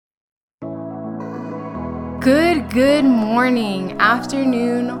Good morning,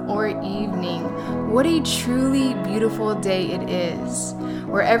 afternoon, or evening. What a truly beautiful day it is.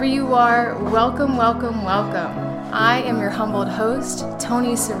 Wherever you are, welcome. I am your humbled host,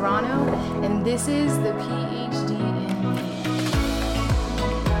 Tony Serrano, and this is the PhD in Me.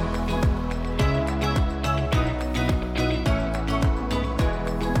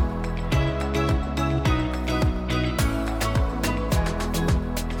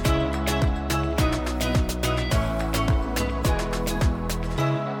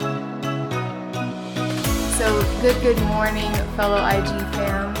 Good morning, fellow IG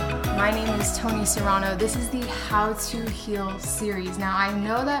fam. My name is Tony Serrano. This is the How to Heal series. Now, I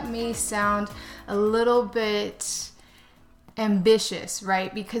know that may sound a little bit ambitious,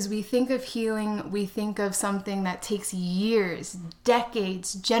 right? Because we think of healing, we think of something that takes years,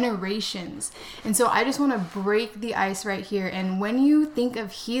 decades, generations. And so I just want to break the ice right here. And when you think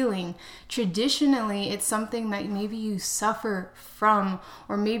of healing, traditionally, it's something that maybe you suffer from,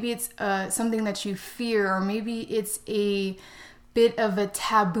 or maybe it's something that you fear, or maybe it's a bit of a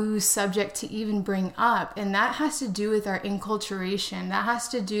taboo subject to even bring up. And that has to do with our enculturation. That has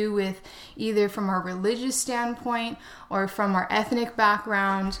to do with either from our religious standpoint or from our ethnic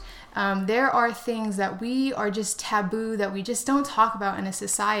background. There are things that we are just taboo, that we just don't talk about in a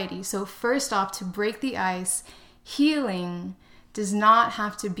society. So first off, to break the ice, healing does not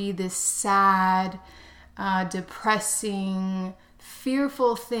have to be this sad, depressing,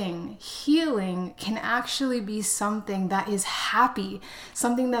 fearful thing. Healing can actually be something that is happy,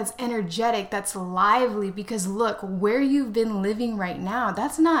 something that's energetic, that's lively, because look, where you've been living right now,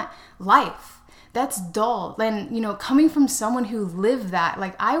 that's not life. That's dull. And, coming from someone who lived that,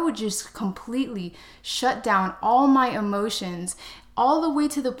 I would just completely shut down all my emotions, all the way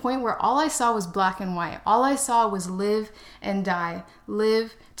to the point where all I saw was black and white. All I saw was live and die,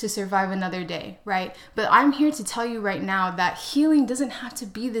 live to survive another day, right? But I'm here to tell you right now that healing doesn't have to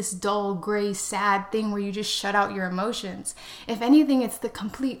be this dull, gray, sad thing where you just shut out your emotions. If anything, it's the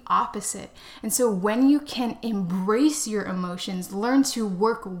complete opposite. And so when you can embrace your emotions, learn to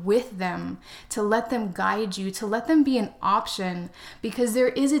work with them, to let them guide you, to let them be an option, because there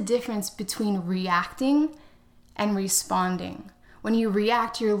is a difference between reacting and responding. When you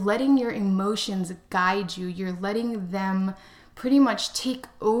react, you're letting your emotions guide you. You're letting them pretty much take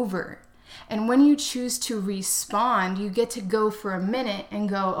over. And when you choose to respond, you get to go for a minute and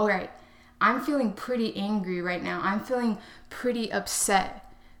go, all right, I'm feeling pretty angry right now. I'm feeling pretty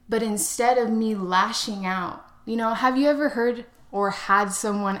upset. But instead of me lashing out, have you ever heard or had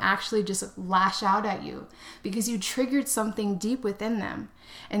someone actually just lash out at you because you triggered something deep within them?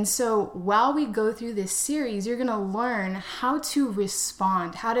 And so while we go through this series, you're going to learn how to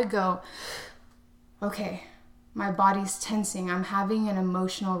respond, how to go, okay, my body's tensing. I'm having an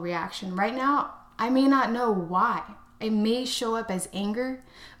emotional reaction. Right now, I may not know why. It may show up as anger,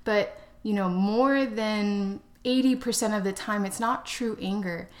 but more than 80% of the time, it's not true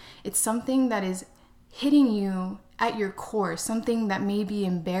anger. It's something that is hitting you at your core, something that may be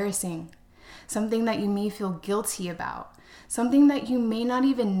embarrassing, something that you may feel guilty about, something that you may not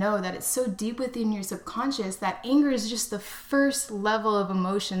even know, that it's so deep within your subconscious that anger is just the first level of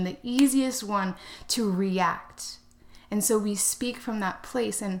emotion, the easiest one to react. And so we speak from that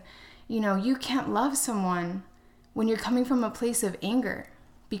place. And, you can't love someone when you're coming from a place of anger,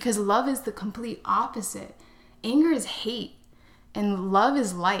 because love is the complete opposite. Anger is hate and love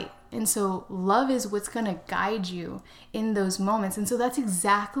is light. And so love is what's going to guide you in those moments. And so that's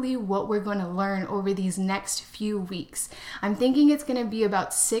exactly what we're going to learn over these next few weeks. I'm thinking it's going to be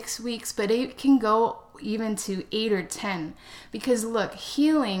about 6 weeks, but it can go even to 8 or 10. Because look,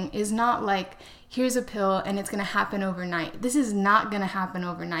 healing is not like, here's a pill and it's going to happen overnight. This is not going to happen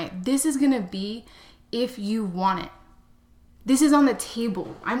overnight. This is going to be if you want it. This is on the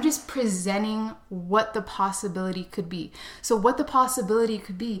table. I'm just presenting what the possibility could be. So what the possibility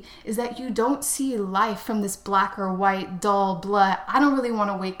could be is that you don't see life from this black or white, dull, blah, I don't really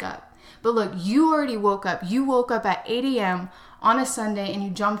want to wake up. But look, you already woke up. You woke up at 8 a.m. on a Sunday and you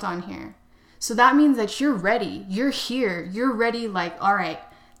jumped on here. So that means that you're ready. You're here. You're ready, all right,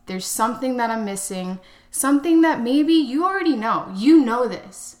 there's something that I'm missing, something that maybe you already know. You know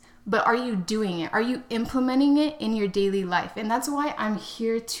this. But are you doing it? Are you implementing it in your daily life? And that's why I'm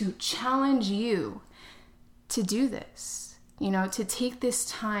here to challenge you to do this, to take this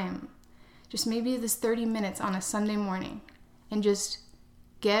time, just maybe this 30 minutes on a Sunday morning, and just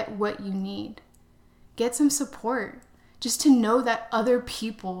get what you need. Get some support, just to know that other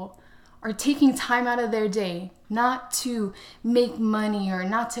people are taking time out of their day, not to make money or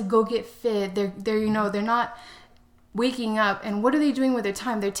not to go get fit. They're not waking up, and what are they doing with their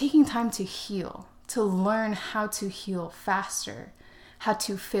time? They're taking time to heal, to learn how to heal faster, how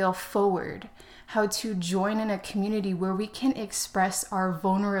to fail forward, how to join in a community where we can express our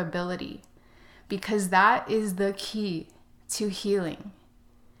vulnerability, because that is the key to healing.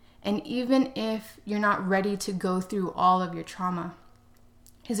 And even if you're not ready to go through all of your trauma,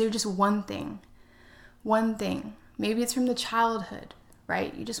 is there just one thing? Maybe it's from the childhood,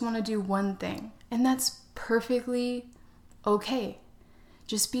 right? You just want to do one thing, and that's perfectly okay.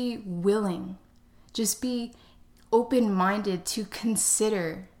 Just be willing. Just be open-minded to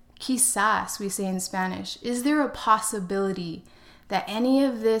consider, quizás, we say in Spanish. Is there a possibility that any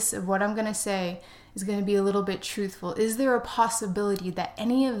of this, of what I'm going to say, is going to be a little bit truthful? Is there a possibility that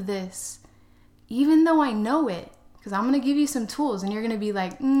any of this, even though I know it, because I'm going to give you some tools and you're going to be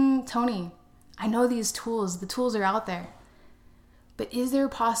like, Tony, I know these tools. The tools are out there. But is there a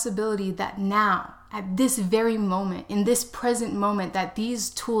possibility that now, at this very moment, in this present moment, that these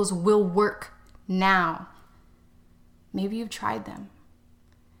tools will work now? Maybe you've tried them.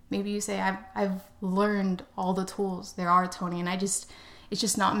 Maybe you say, I've learned all the tools there are, Tony, and it's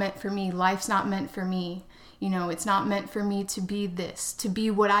just not meant for me. Life's not meant for me. It's not meant for me to be this, to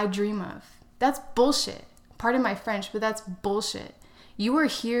be what I dream of. That's bullshit. Pardon my French, but that's bullshit. You are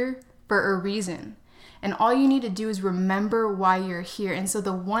here for a reason. And all you need to do is remember why you're here. And so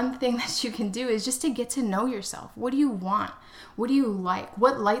the one thing that you can do is just to get to know yourself. What do you want? What do you like?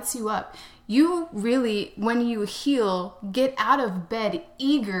 What lights you up? You really, when you heal, get out of bed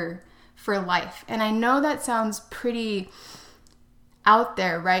eager for life. And I know that sounds pretty out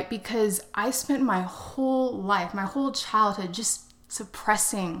there, right? Because I spent my whole life, my whole childhood, just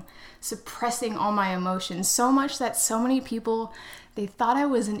suppressing all my emotions. So much that so many people, they thought I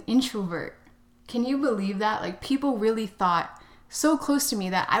was an introvert. Can you believe that? Like, people really thought so close to me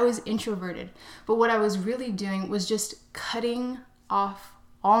that I was introverted. But what I was really doing was just cutting off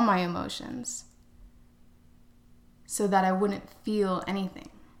all my emotions so that I wouldn't feel anything.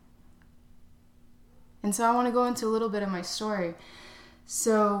 And so I want to go into a little bit of my story.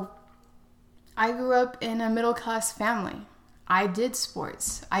 So I grew up in a middle-class family. I did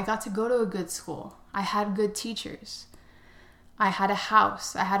sports. I got to go to a good school. I had good teachers. I had a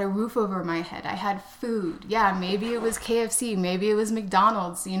house. I had a roof over my head. I had food. Yeah, maybe it was KFC. Maybe it was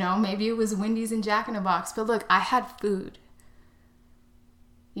McDonald's, maybe it was Wendy's and Jack in the Box. But look, I had food,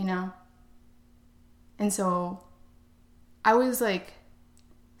 And so I was like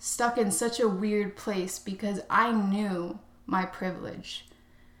stuck in such a weird place because I knew my privilege.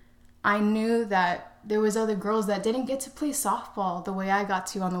 I knew that there was other girls that didn't get to play softball the way I got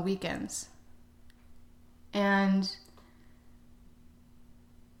to on the weekends. And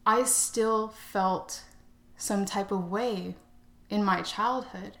I still felt some type of way in my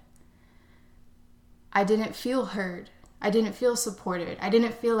childhood. I didn't feel heard. I didn't feel supported. I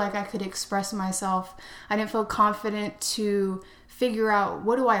didn't feel like I could express myself. I didn't feel confident to figure out,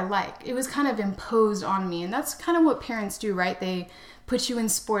 what do I like? It was kind of imposed on me. And that's kind of what parents do, right? They put you in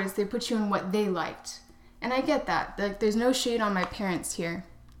sports. They put you in what they liked. And I get that. Like, there's no shade on my parents here,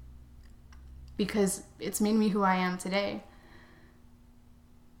 because it's made me who I am today.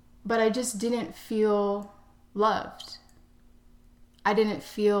 But I just didn't feel loved. I didn't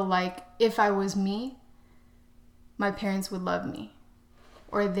feel like if I was me, my parents would love me,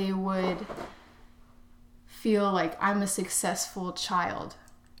 or they would feel like I'm a successful child,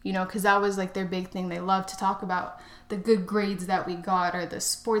 because that was like their big thing. They loved to talk about the good grades that we got, or the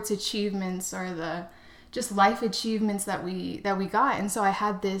sports achievements, or the just life achievements that we got. And so I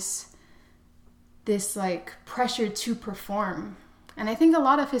had this like pressure to perform. And I think a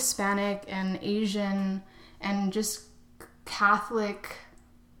lot of Hispanic and Asian and just Catholic,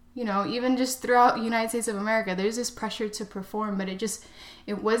 even just throughout the United States of America, there's this pressure to perform, but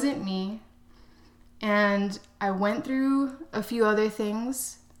it wasn't me. And I went through a few other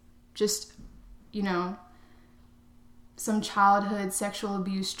things, just, some childhood sexual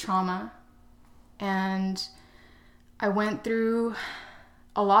abuse trauma. And I went through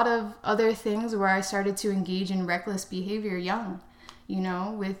a lot of other things where I started to engage in reckless behavior young,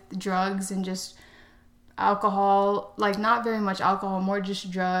 with drugs and just alcohol, like not very much alcohol, more just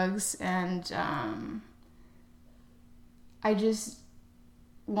drugs. And I just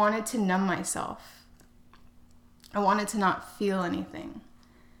wanted to numb myself. I wanted to not feel anything.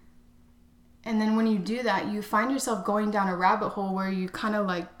 And then when you do that, you find yourself going down a rabbit hole where you kind of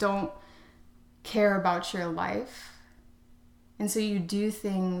like don't care about your life. And so you do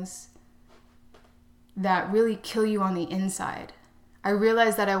things that really kill you on the inside. I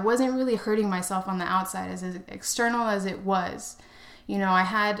realized that I wasn't really hurting myself on the outside, as external as it was. I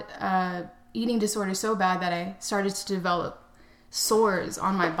had eating disorder so bad that I started to develop sores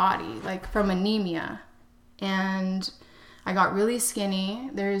on my body, like from anemia. And I got really skinny.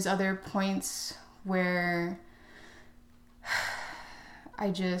 There's other points where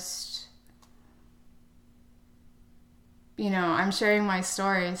I just, I'm sharing my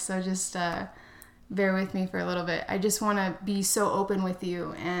story, so just bear with me for a little bit. I just want to be so open with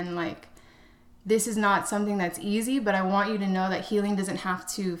you, and like, this is not something that's easy, but I want you to know that healing doesn't have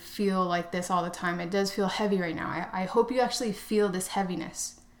to feel like this all the time. It does feel heavy right now. I hope you actually feel this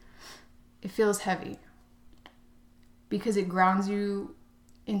heaviness. It feels heavy because it grounds you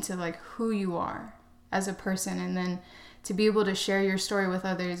into like who you are as a person, and then to be able to share your story with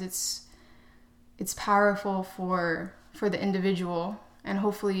others, it's powerful for the individual and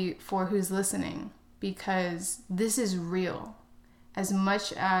hopefully for who's listening, because this is real. As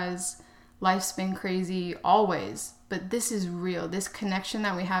much as life's been crazy always, but this is real. This connection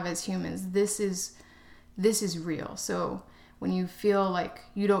that we have as humans, this is real. So when you feel like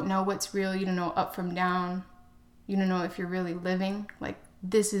you don't know what's real, you don't know up from down, you don't know if you're really living, like,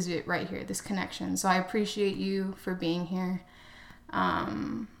 this is it right here, this connection. So I appreciate you for being here.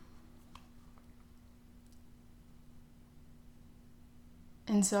 And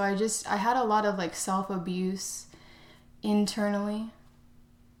so I had a lot of like self-abuse internally.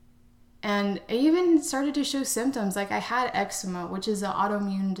 And I even started to show symptoms. Like I had eczema, which is an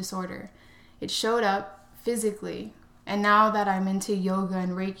autoimmune disorder. It showed up physically. And now that I'm into yoga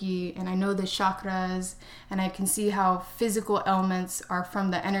and Reiki, and I know the chakras, and I can see how physical ailments are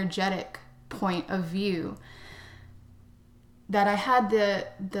from the energetic point of view, that I had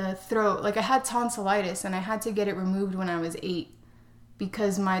the throat, like I had tonsillitis, and I had to get it removed when I was 8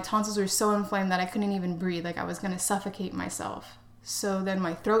 because my tonsils were so inflamed that I couldn't even breathe. Like I was going to suffocate myself. So then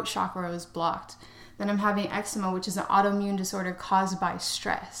my throat chakra was blocked. Then I'm having eczema, which is an autoimmune disorder caused by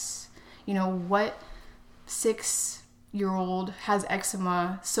stress. What 6-year-old has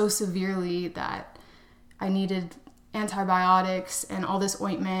eczema so severely that I needed antibiotics and all this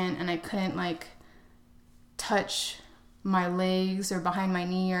ointment, and I couldn't like touch my legs or behind my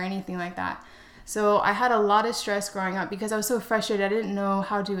knee or anything like that. So I had a lot of stress growing up because I was so frustrated. I didn't know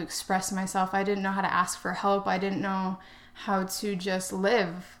how to express myself. I didn't know how to ask for help. I didn't know how to just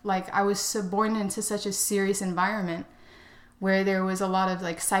live. Like I was born into such a serious environment where there was a lot of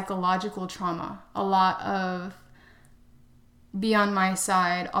like psychological trauma, a lot of be on my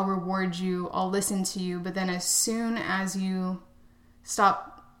side, I'll reward you, I'll listen to you. But then as soon as you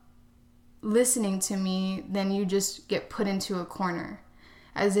stop listening to me, then you just get put into a corner,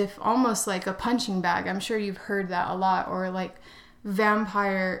 as if almost like a punching bag. I'm sure you've heard that a lot. Or like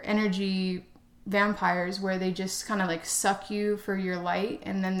energy vampires, where they just kind of like suck you for your light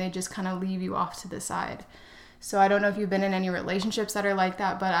and then they just kind of leave you off to the side. So I don't know if you've been in any relationships that are like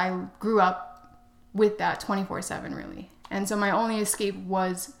that, but I grew up with that 24/7 really. And so my only escape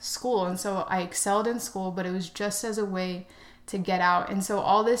was school. And so I excelled in school, but it was just as a way to get out. And so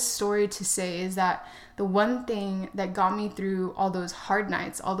all this story to say is that the one thing that got me through all those hard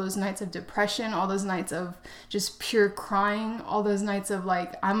nights, all those nights of depression, all those nights of just pure crying, all those nights of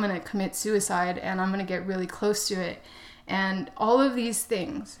like, I'm going to commit suicide and I'm going to get really close to it. And all of these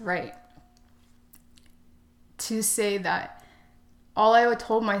things, right? To say that all I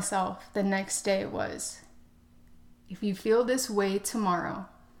told myself the next day was, if you feel this way tomorrow,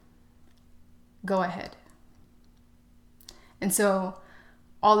 go ahead. And so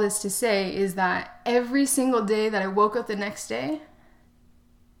all this to say is that every single day that I woke up the next day,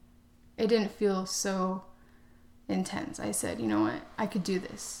 it didn't feel so intense. I said, you know what? I could do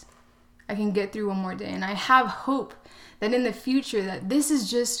this. I can get through one more day. And I have hope that in the future, that this is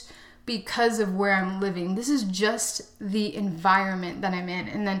just because of where I'm living. This is just the environment that I'm in.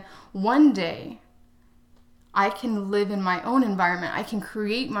 And then one day, I can live in my own environment. I can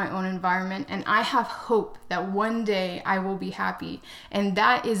create my own environment. And I have hope that one day I will be happy. And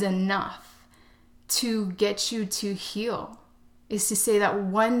that is enough to get you to heal. Is to say that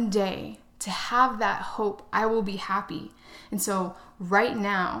one day, to have that hope, I will be happy. And so right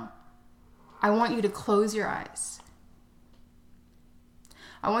now, I want you to close your eyes.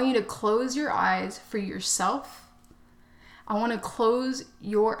 I want you to close your eyes for yourself. I want to close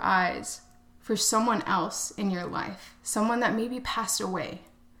your eyes for someone else in your life, someone that maybe passed away,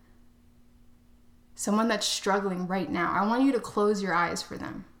 someone that's struggling right now. I want you to close your eyes for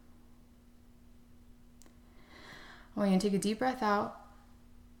them. I want you to take a deep breath out.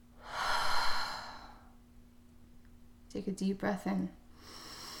 Take a deep breath in.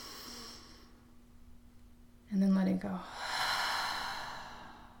 And then let it go.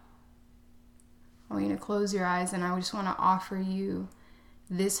 I want you to close your eyes, and I just want to offer you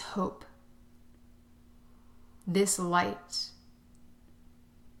this hope, this light,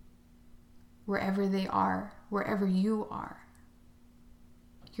 wherever they are, wherever you are.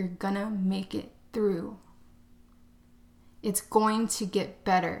 You're gonna make it through. It's going to get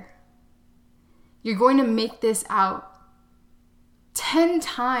better. You're going to make this out 10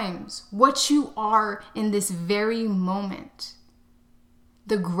 times what you are in this very moment.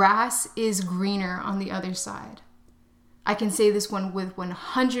 The grass is greener on the other side. I can say this one with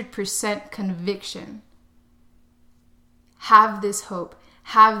 100% conviction. Have this hope,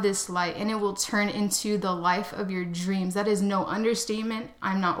 have this light, and it will turn into the life of your dreams. That is no understatement.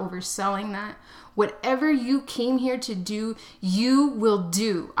 I'm not overselling that. Whatever you came here to do, you will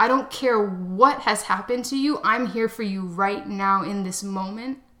do. I don't care what has happened to you. I'm here for you right now in this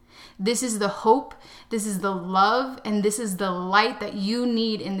moment. This is the hope, this is the love, and this is the light that you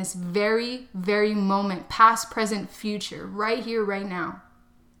need in this very, very moment, past, present, future, right here, right now.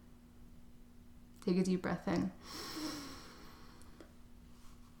 Take a deep breath in.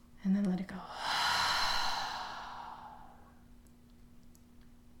 And then let it go.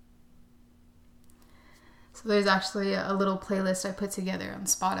 So there's actually a little playlist I put together on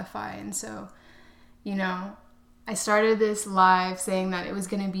Spotify. And so, I started this live saying that it was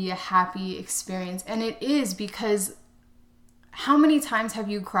going to be a happy experience. And it is, because how many times have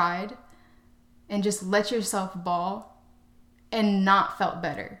you cried and just let yourself bawl and not felt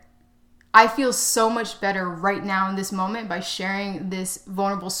better? I feel so much better right now in this moment by sharing this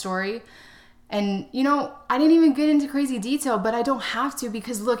vulnerable story. And, I didn't even get into crazy detail, but I don't have to,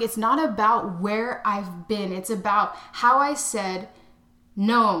 because look, it's not about where I've been. It's about how I said,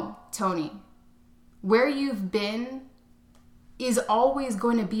 no, Tony, where you've been is always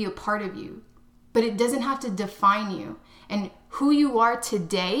going to be a part of you, but it doesn't have to define you. And who you are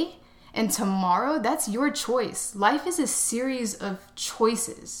today and tomorrow, that's your choice. Life is a series of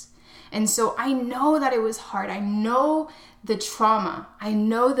choices. And so I know that it was hard. I know the trauma. I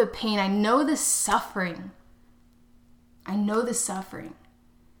know the pain. I know the suffering.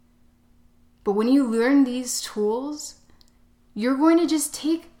 But when you learn these tools, you're going to just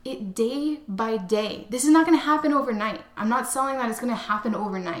take it day by day. This is not going to happen overnight. I'm not selling that it's going to happen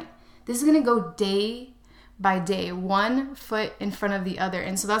overnight. This is going to go day by day, one foot in front of the other.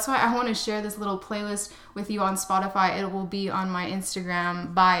 And so that's why I want to share this little playlist with you on Spotify. It will be on my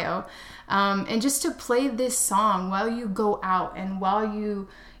Instagram bio. And just to play this song while you go out and while you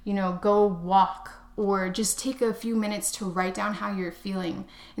go walk, or just take a few minutes to write down how you're feeling.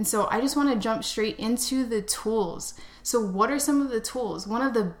 And so I just want to jump straight into the tools. So what are some of the tools? One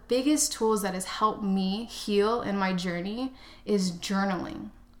of the biggest tools that has helped me heal in my journey is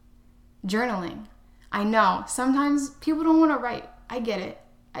journaling. Journaling. I know sometimes people don't want to write. I get it.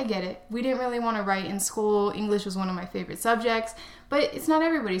 We didn't really want to write in school. English was one of my favorite subjects, but it's not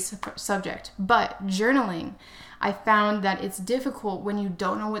everybody's subject. But journaling, I found that it's difficult when you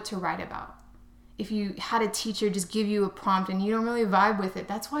don't know what to write about. If you had a teacher just give you a prompt and you don't really vibe with it,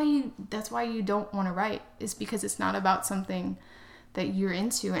 that's why you don't want to write. It's because it's not about something that you're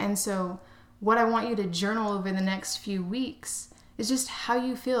into. And so what I want you to journal over the next few weeks is just how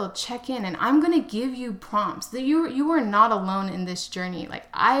you feel. Check in, and I'm going to give you prompts that you are not alone in this journey. Like,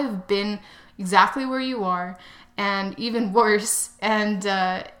 I've been exactly where you are and even worse. And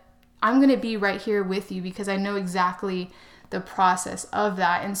I'm going to be right here with you because I know exactly the process of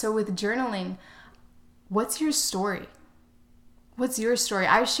that. And so with journaling, what's your story? What's your story?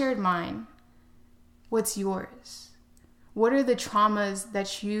 I shared mine. What's yours? What are the traumas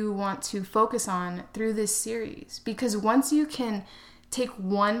that you want to focus on through this series? Because once you can take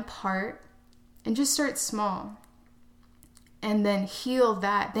one part and just start small and then heal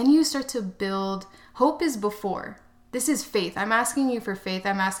that, then you start to build. Hope is before. This is faith. I'm asking you for faith.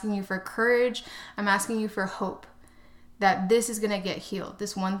 I'm asking you for courage. I'm asking you for hope that this is going to get healed,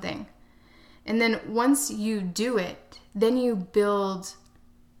 this one thing. And then once you do it, then you build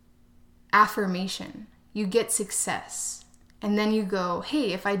affirmation. You get success. And then you go,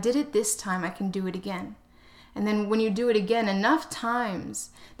 hey, if I did it this time, I can do it again. And then when you do it again enough times,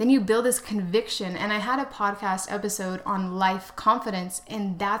 then you build this conviction. And I had a podcast episode on life confidence,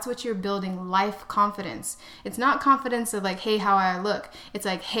 and that's what you're building, life confidence. It's not confidence of like, hey, how I look. It's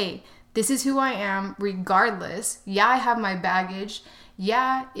like, hey, this is who I am regardless. Yeah, I have my baggage.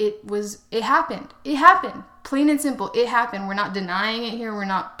 Yeah, it happened. It happened. Plain and simple. It happened. We're not denying it here. We're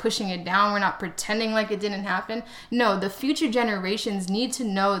not pushing it down. We're not pretending like it didn't happen. No, the future generations need to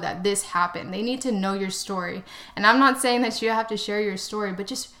know that this happened. They need to know your story. And I'm not saying that you have to share your story, but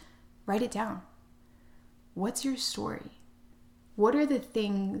just write it down. What's your story? What are the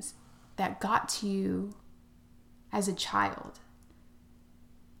things that got to you as a child?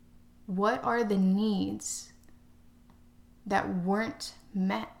 What are the needs that weren't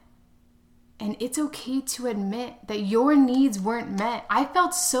met? And it's okay to admit that your needs weren't met. I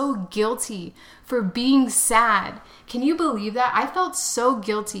felt so guilty for being sad. Can you believe that? I felt so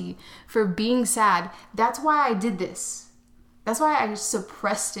guilty for being sad. That's why I did this. That's why I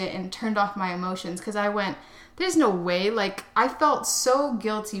suppressed it and turned off my emotions, because I went, there's no way. Like, I felt so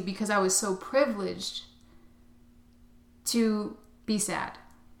guilty because I was so privileged to be sad,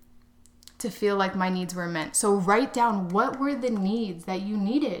 to feel like my needs were met. So write down, what were the needs that you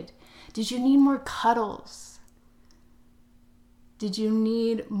needed? Did you need more cuddles? Did you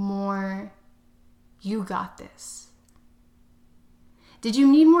need more, you got this? Did you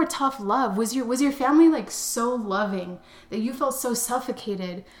need more tough love? Was your family like so loving that you felt so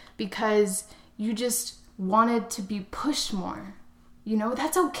suffocated because you just wanted to be pushed more? You know,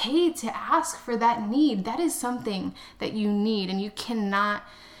 that's okay to ask for that need. That is something that you need, and you cannot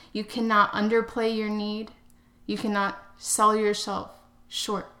underplay your need. You cannot sell yourself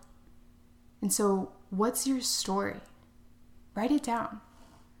short. And so, what's your story? Write it down.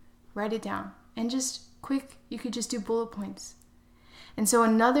 Write it down. And just quick, you could just do bullet points. And so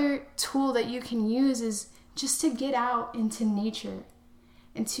another tool that you can use is just to get out into nature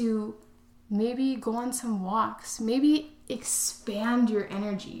and to maybe go on some walks. Maybe expand your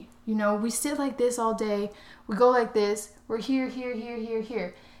energy. You know, we sit like this all day. We go like this. We're here, here, here, here,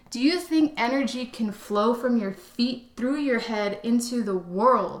 here. Do you think energy can flow from your feet through your head into the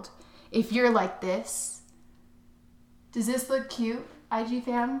world if you're like this? Does this look cute, IG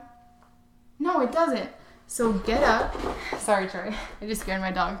fam? No, it doesn't. So get up. Sorry, Troy. I just scared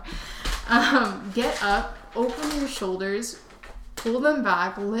my dog. Get up, open your shoulders, pull them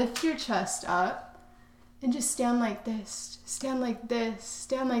back, lift your chest up, and just stand like this. Stand like this.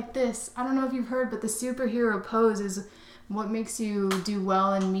 Stand like this. I don't know if you've heard, but the superhero pose is what makes you do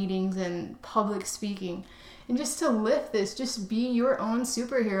well in meetings and public speaking. And just to lift this, just be your own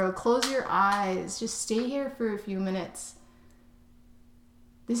superhero. Close your eyes. Just stay here for a few minutes.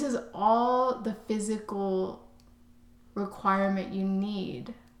 This is all the physical requirement you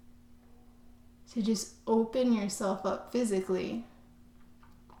need to just open yourself up physically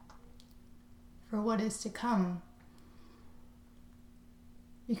for what is to come.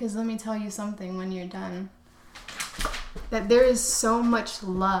 Because let me tell you something when you're done. That there is so much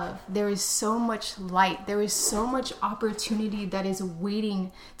love, there is so much light, there is so much opportunity that is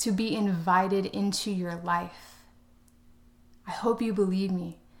waiting to be invited into your life. I hope you believe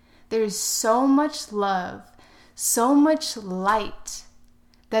me. There is so much love, so much light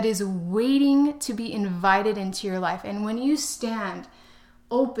that is waiting to be invited into your life. And when you stand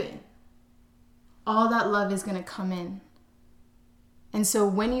open, all that love is going to come in. And so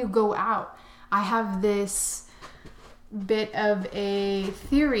when you go out, I have this bit of a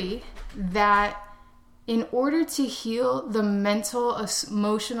theory that in order to heal the mental,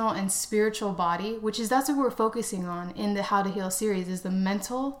 emotional, and spiritual body, that's what we're focusing on in the How to Heal series, is the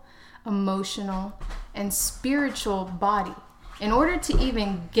mental, emotional, and spiritual body. In order to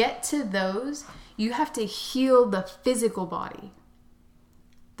even get to those, you have to heal the physical body.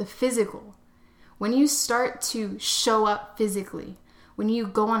 The physical. When you start to show up physically, when you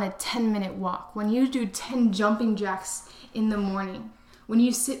go on a 10-minute walk, when you do 10 jumping jacks in the morning, when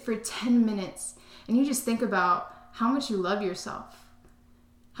you sit for 10 minutes and you just think about how much you love yourself,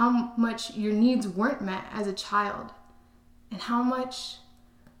 how much your needs weren't met as a child, and how much,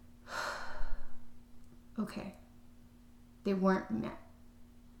 okay, they weren't met.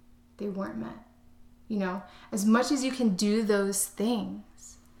 They weren't met. You know, as much as you can do those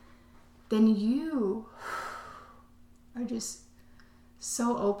things, then you are just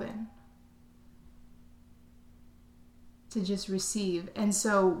so open to just receive. And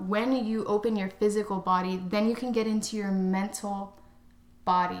so when you open your physical body, then you can get into your mental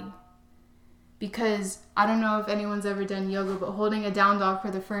body. Because I don't know if anyone's ever done yoga, but holding a down dog for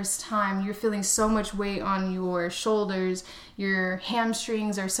the first time, you're feeling so much weight on your shoulders, your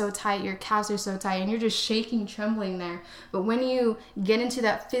hamstrings are so tight, your calves are so tight, and you're just shaking, trembling there. But when you get into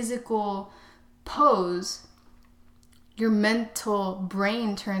that physical pose, your mental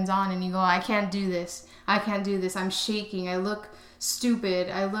brain turns on and you go, I can't do this. I can't do this. I'm shaking. I look stupid.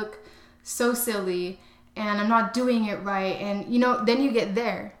 I look so silly and I'm not doing it right. And, you know, then you get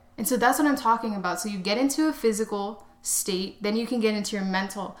there. And so that's what I'm talking about. So you get into a physical state, then you can get into your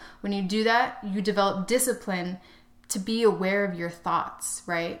mental. When you do that, you develop discipline to be aware of your thoughts,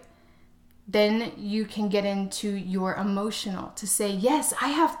 right? Then you can get into your emotional to say, yes, I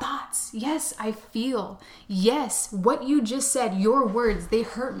have thoughts. Yes, I feel. Yes, what you just said, your words, they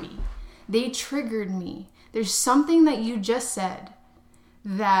hurt me. They triggered me. There's something that you just said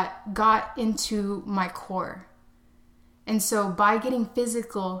that got into my core. And so by getting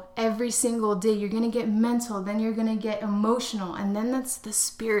physical every single day, you're going to get mental, then you're going to get emotional, and then that's the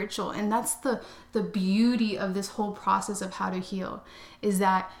spiritual. And that's the beauty of this whole process of how to heal, is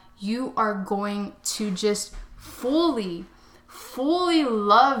that you are going to just fully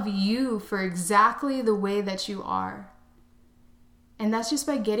love you for exactly the way that you are. And that's just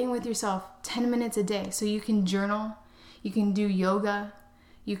by getting with yourself 10 minutes a day. So you can journal, you can do yoga,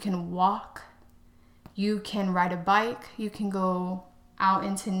 you can walk, you can ride a bike, you can go out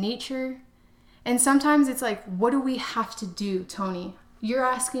into nature. And sometimes it's like, what do we have to do, Tony? You're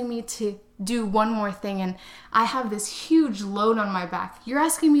asking me to do one more thing and I have this huge load on my back. You're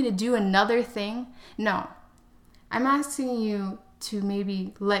asking me to do another thing? No. I'm asking you to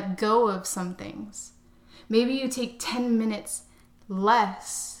maybe let go of some things. Maybe you take 10 minutes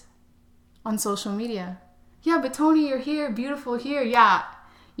less on social media. Yeah, but Tony, you're here, beautiful here. Yeah,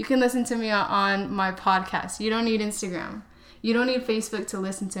 you can listen to me on my podcast. You don't need Instagram. You don't need Facebook to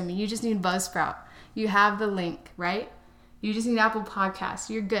listen to me. You just need Buzzsprout. You have the link, right? You just need Apple Podcasts.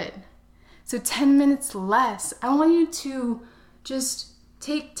 You're good. So 10 minutes less. I want you to just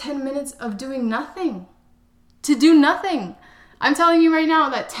take 10 minutes of doing nothing. To do nothing. I'm telling you right now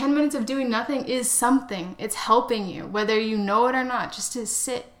that 10 minutes of doing nothing is something. It's helping you, whether you know it or not, just to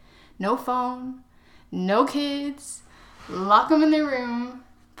sit. No phone, no kids, lock them in their room,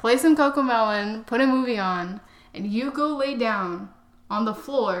 play some CoComelon, put a movie on, and you go lay down on the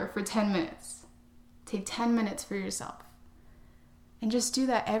floor for 10 minutes. Take 10 minutes for yourself. And just do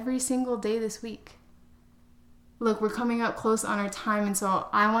that every single day this week. Look, we're coming up close on our time, and so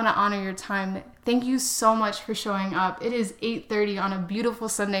I want to honor your time. Thank you so much for showing up. It is 8:30 on a beautiful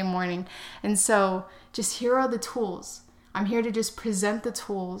Sunday morning, and so just here are the tools. I'm here to just present the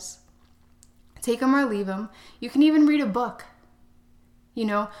tools. Take them or leave them. You can even read a book. You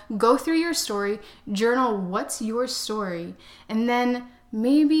know, go through your story, journal what's your story, and then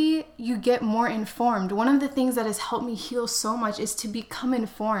maybe you get more informed. One of the things that has helped me heal so much is to become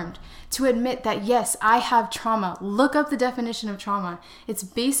informed, to admit that yes, I have trauma. Look up the definition of trauma. It's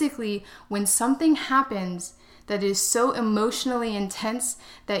basically when something happens that is so emotionally intense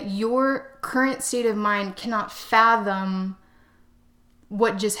that your current state of mind cannot fathom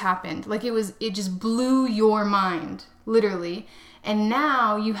what just happened. Like it just blew your mind, literally. And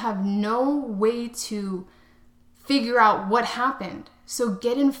now you have no way to figure out what happened. So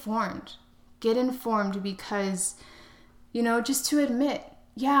get informed. Get informed because, you know, just to admit,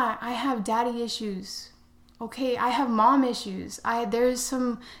 yeah, I have daddy issues. Okay, I have mom issues. There's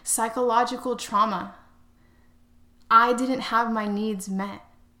some psychological trauma. I didn't have my needs met.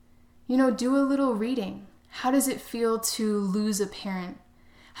 You know, do a little reading. How does it feel to lose a parent?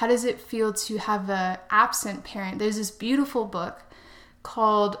 How does it feel to have an absent parent? There's this beautiful book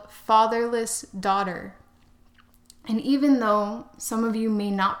called Fatherless Daughter. And even though some of you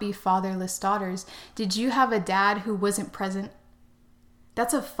may not be fatherless daughters, did you have a dad who wasn't present?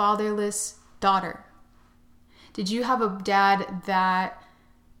 That's a fatherless daughter. Did you have a dad that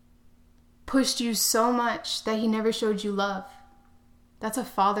pushed you so much that he never showed you love? That's a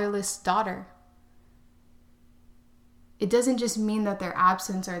fatherless daughter. It doesn't just mean that they're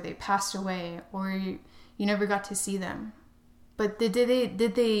absent or they passed away or you never got to see them. But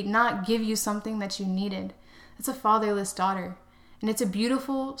did they not give you something that you needed? It's a fatherless daughter. And it's a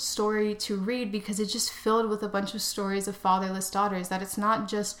beautiful story to read because it's just filled with a bunch of stories of fatherless daughters, that it's not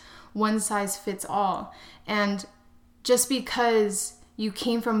just one size fits all. And just because you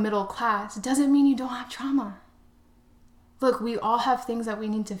came from middle class doesn't mean you don't have trauma. Look, we all have things that we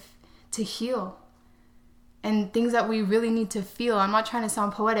need to heal and things that we really need to feel. I'm not trying to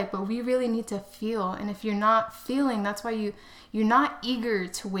sound poetic, but we really need to feel. And if you're not feeling, that's why you're not eager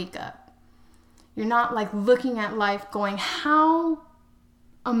to wake up. You're not like looking at life going, how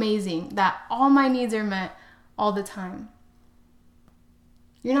amazing that all my needs are met all the time.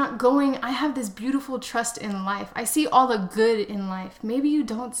 You're not going, I have this beautiful trust in life. I see all the good in life. Maybe you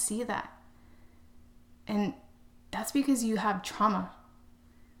don't see that. And that's because you have trauma.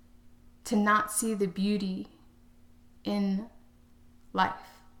 To not see the beauty in life.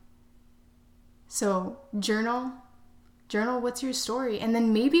 So journal what's your story, and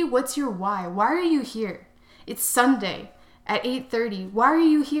then maybe what's your why. Why are you here? It's Sunday at 8:30. Why are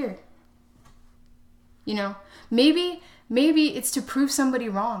you here? You know, maybe it's to prove somebody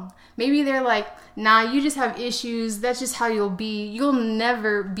wrong. Maybe they're like, nah, you just have issues. That's just how you'll be. You'll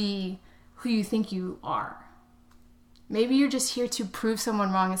never be who you think you are. Maybe you're just here to prove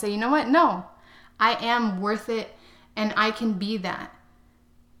someone wrong and say, you know what? No, I am worth it and I can be that.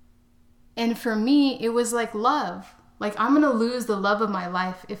 And for me, it was like love. Like, I'm going to lose the love of my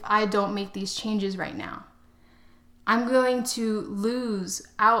life if I don't make these changes right now. I'm going to lose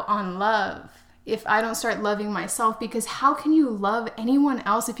out on love if I don't start loving myself, because how can you love anyone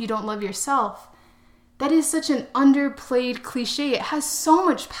else if you don't love yourself? That is such an underplayed cliche. It has so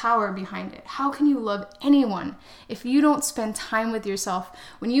much power behind it. How can you love anyone if you don't spend time with yourself?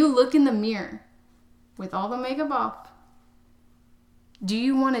 When you look in the mirror with all the makeup off, do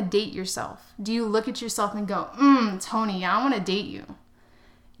you want to date yourself? Do you look at yourself and go, Tony, I want to date you?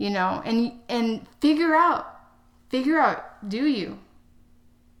 You know, and figure out, do you?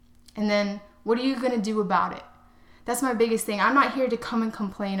 And then what are you going to do about it? That's my biggest thing. I'm not here to come and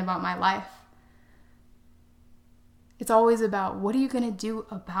complain about my life. It's always about, what are you going to do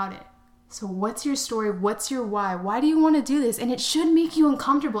about it? So what's your story? What's your why? Why do you want to do this? And it should make you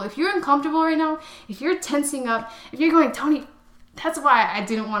uncomfortable. If you're uncomfortable right now, if you're tensing up, if you're going, Tony, that's why I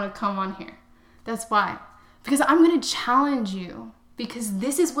didn't want to come on here. That's why. Because I'm going to challenge you. Because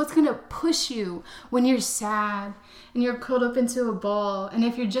this is what's going to push you when you're sad and you're curled up into a ball. And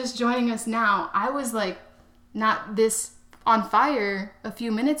if you're just joining us now, I was like not this on fire a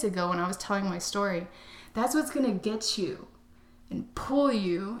few minutes ago when I was telling my story. That's what's going to get you and pull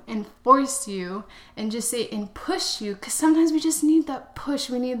you and force you and just say and push you, because sometimes we just need that push.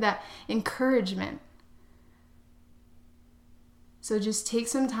 We need that encouragement. So just take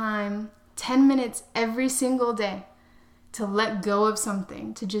some time, 10 minutes every single day, to let go of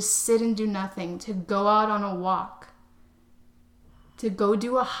something, to just sit and do nothing, to go out on a walk, to go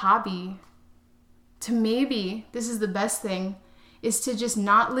do a hobby, to maybe, this is the best thing, is to just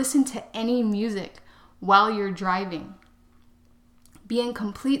not listen to any music while you're driving. Be in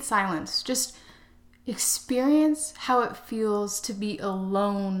complete silence. Just experience how it feels to be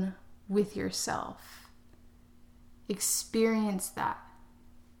alone with yourself. Experience that.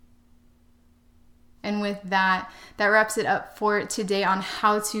 And with that, that wraps it up for today on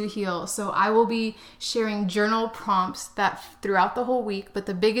how to heal. So I will be sharing journal prompts that throughout the whole week, but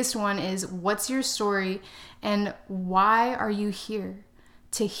the biggest one is, what's your story and why are you here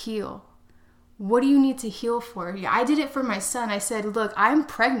to heal? What do you need to heal for? I did it for my son. I said, look, I'm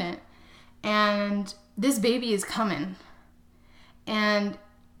pregnant and this baby is coming and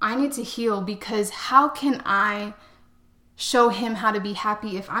I need to heal, because how can I show him how to be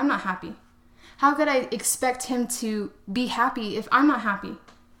happy if I'm not happy? How could I expect him to be happy if I'm not happy?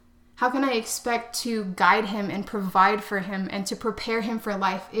 How can I expect to guide him and provide for him and to prepare him for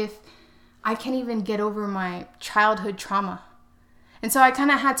life if I can't even get over my childhood trauma? And so I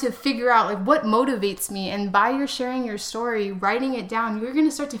kind of had to figure out like what motivates me. And by your sharing your story, writing it down, you're going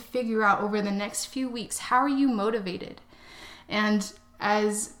to start to figure out over the next few weeks, how are you motivated? And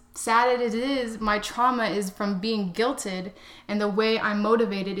as sad as it is, my trauma is from being guilted, and the way I'm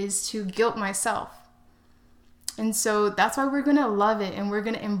motivated is to guilt myself. And so that's why we're going to love it and we're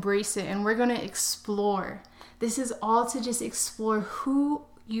going to embrace it and we're going to explore. This is all to just explore who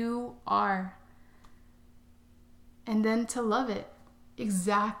you are and then to love it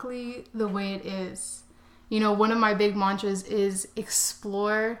exactly the way it is. You know, one of my big mantras is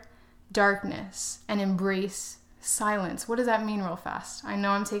explore darkness and embrace silence. What does that mean real fast? I know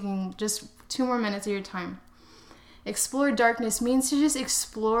I'm taking just 2 more minutes of your time. Explore darkness means to just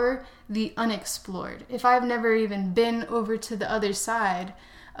explore the unexplored. If I've never even been over to the other side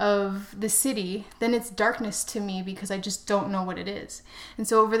of the city, then it's darkness to me because I just don't know what it is. And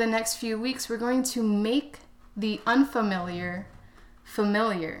so over the next few weeks, we're going to make the unfamiliar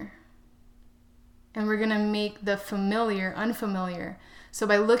familiar. And we're going to make the familiar unfamiliar. So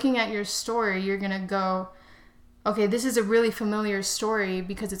by looking at your story, you're going to go, okay, this is a really familiar story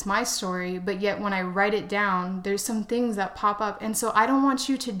because it's my story, but yet when I write it down, there's some things that pop up. And so I don't want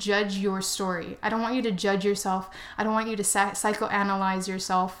you to judge your story. I don't want you to judge yourself. I don't want you to psychoanalyze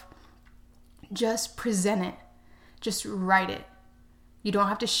yourself. Just present it. Just write it. You don't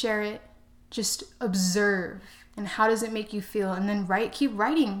have to share it. Just observe. And how does it make you feel? And then keep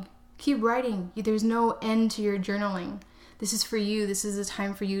writing. Keep writing. There's no end to your journaling. This is for you. This is a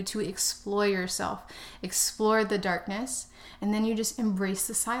time for you to explore yourself, explore the darkness, and then you just embrace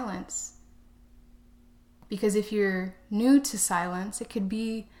the silence. Because if you're new to silence, it could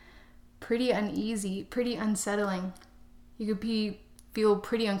be pretty uneasy, pretty unsettling. You could feel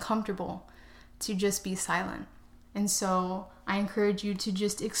pretty uncomfortable to just be silent. And so I encourage you to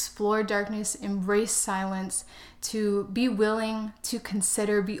just explore darkness, embrace silence, to be willing to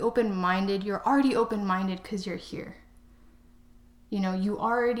consider, be open-minded. You're already open-minded because you're here. You know, you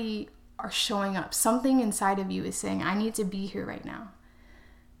already are showing up. Something inside of you is saying, I need to be here right now.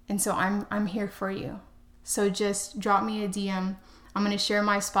 And so I'm here for you. So just drop me a DM. I'm going to share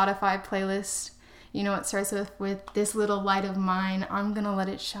my Spotify playlist. You know, it starts with this little light of mine. I'm going to let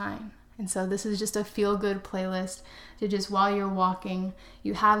it shine. And so this is just a feel-good playlist to just while you're walking.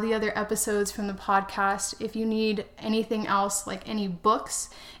 You have the other episodes from the podcast. If you need anything else, like any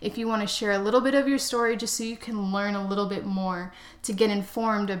books, if you want to share a little bit of your story just so you can learn a little bit more to get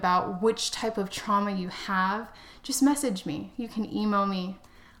informed about which type of trauma you have, just message me. You can email me.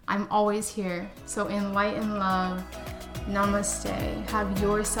 I'm always here. So in light and love, namaste. Have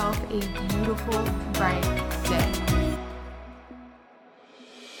yourself a beautiful, bright day.